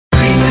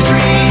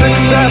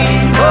success.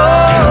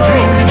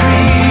 Dream the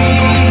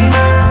dream.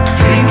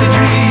 Dream the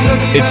dream.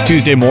 It's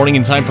Tuesday morning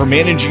and time for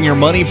Managing Your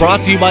Money,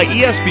 brought to you by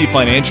ESB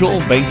Financial,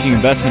 banking,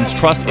 investments,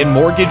 trust, and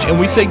mortgage. And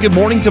we say good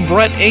morning to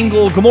Brett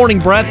Engel. Good morning,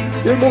 Brett.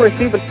 Good morning,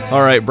 Stephen.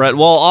 All right, Brett.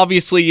 Well,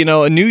 obviously,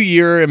 a new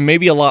year and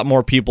maybe a lot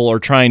more people are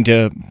trying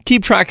to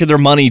keep track of their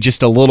money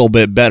just a little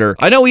bit better.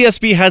 I know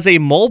ESB has a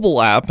mobile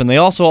app and they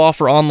also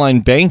offer online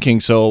banking.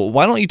 So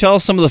why don't you tell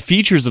us some of the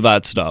features of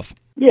that stuff?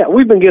 Yeah,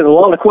 we've been getting a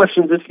lot of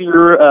questions this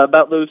year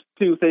about those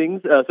two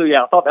things. I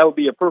thought that would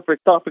be a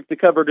perfect topic to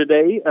cover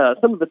today.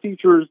 Some of the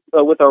features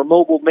with our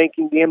mobile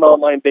banking and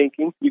online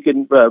banking, you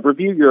can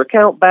review your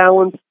account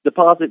balance,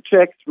 deposit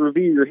checks,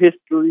 review your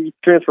history,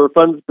 transfer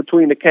funds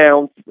between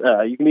accounts.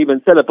 You can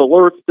even set up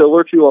alerts to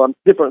alert you on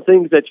different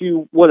things that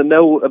you want to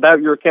know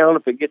about your account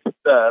if it gets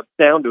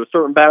down to a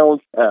certain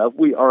balance.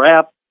 Our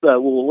app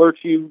will alert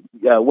you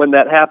when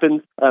that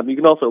happens. You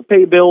can also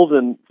pay bills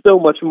and so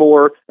much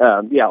more.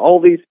 All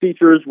these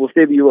features will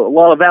save you a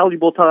lot of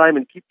valuable time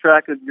and keep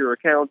track of your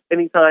account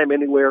anytime,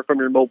 anywhere from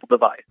your mobile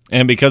device.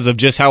 And because of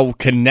just how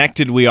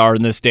connected we are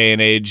in this day and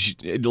age,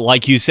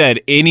 like you said,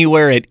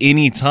 anywhere at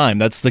any time,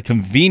 that's the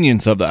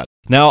convenience of that.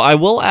 Now, I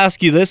will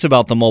ask you this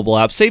about the mobile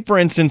app. Say, for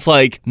instance,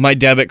 like my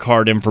debit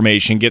card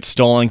information gets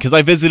stolen because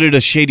I visited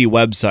a shady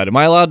website.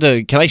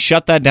 Can I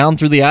shut that down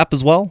through the app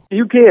as well?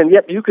 You can.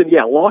 Yep, you can,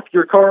 lock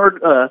your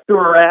card through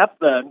our app.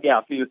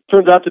 If it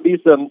turns out to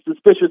be some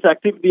suspicious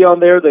activity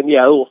on there, then, it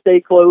will stay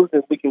closed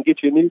and we can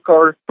get you a new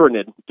card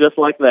printed, just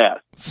like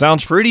that.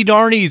 Sounds pretty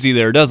darn easy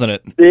there, doesn't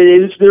it?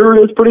 It is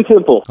pretty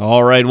simple.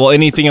 All right. Well,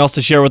 anything else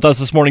to share with us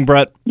this morning,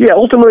 Brett? Yeah,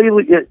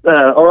 ultimately,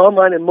 our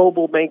online and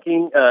mobile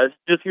banking is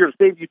just here to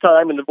save you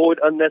time and avoid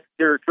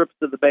unnecessary trips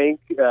to the bank.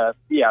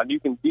 You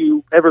can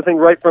do everything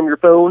right from your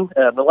phone.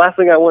 The last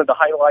thing I wanted to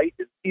highlight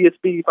is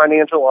ESB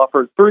Financial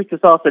offers free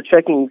Kasasa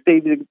checking and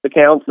savings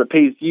accounts that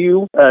pays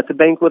you to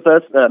bank with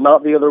us,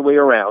 not the other way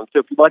around. So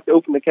if you'd like to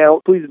open an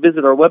account, please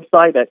visit our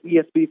website at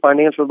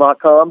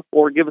esbfinancial.com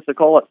or give us a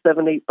call at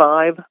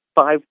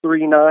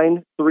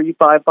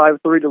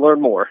 785-539-3553 to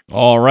learn more.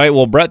 All right.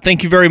 Well, Brett,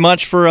 thank you very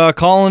much for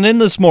calling in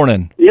this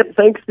morning. Yep.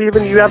 Thanks,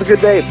 Stephen. You have a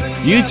good day.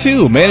 You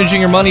too. Managing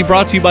Your Money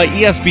brought to you by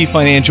ESB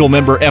Financial,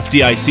 member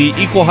FDIC,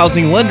 equal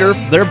housing lender.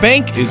 Their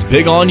bank is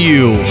big on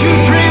you. You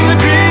dream the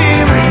dream.